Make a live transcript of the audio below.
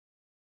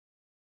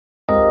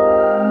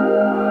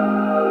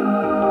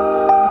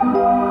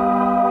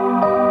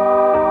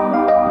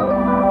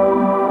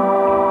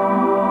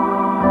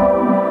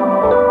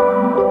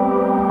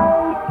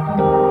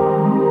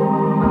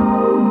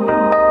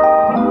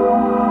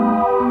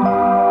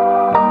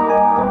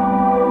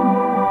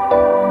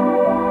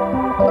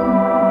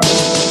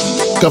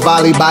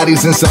Cavalli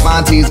bodies and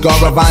Savantis,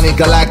 Garavani,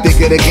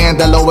 Galactic, it again,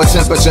 the lower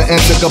temperature,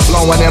 indica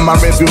blowing in my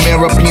rearview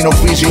mirror, Pinot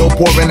Grigio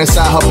pouring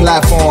inside her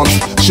platforms.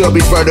 Should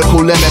be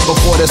vertical limit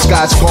before the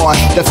scotch gone.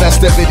 The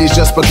festivities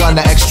just begun,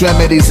 the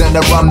extremities and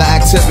the rum, the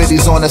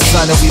activities on the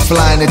sun, and we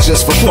flying it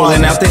just for fun.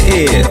 Falling out the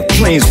air,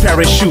 planes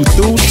parachute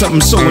through,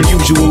 something so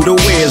unusual to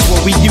wear is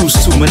what we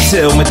used to.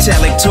 Mattel,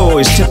 metallic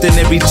toys, tipped in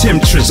every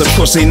temptress. Of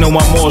course they know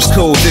my Morse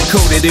code,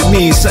 decoded, it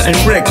means something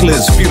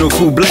reckless.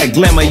 Beautiful black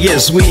glamour,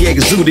 yes, we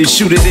exuded,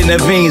 shoot it in the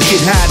veins,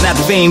 get high, not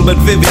vain, but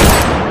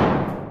vivid.